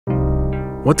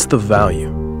What's the value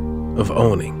of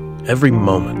owning every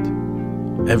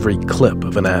moment, every clip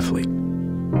of an athlete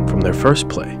from their first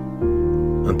play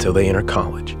until they enter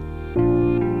college?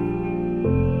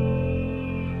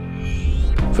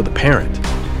 For the parent,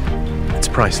 it's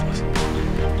priceless.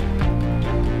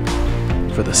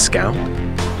 For the scout,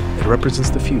 it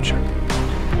represents the future.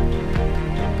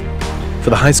 For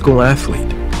the high school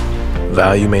athlete,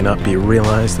 value may not be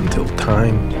realized until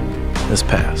time has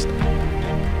passed.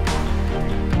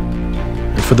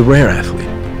 And for the rare athlete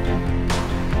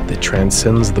that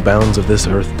transcends the bounds of this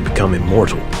earth to become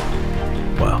immortal,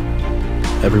 well,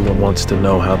 everyone wants to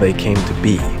know how they came to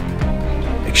be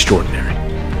extraordinary.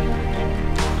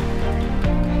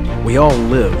 We all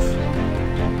live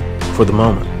for the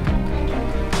moment.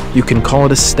 You can call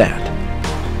it a stat,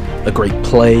 a great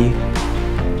play,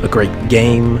 a great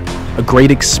game, a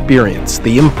great experience,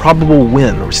 the improbable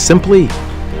win, or simply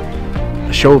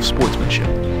a show of sportsmanship.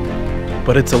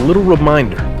 But it's a little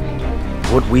reminder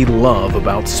of what we love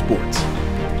about sports.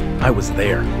 I was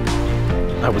there.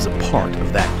 I was a part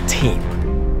of that team.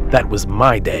 That was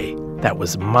my day. That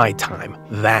was my time.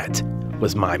 That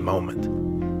was my moment.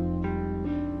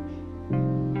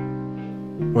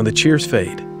 When the cheers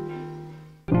fade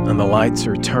and the lights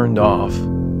are turned off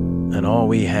and all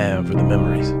we have are the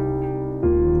memories,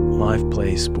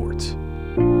 LivePlay Sports,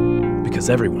 because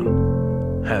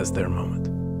everyone has their moment.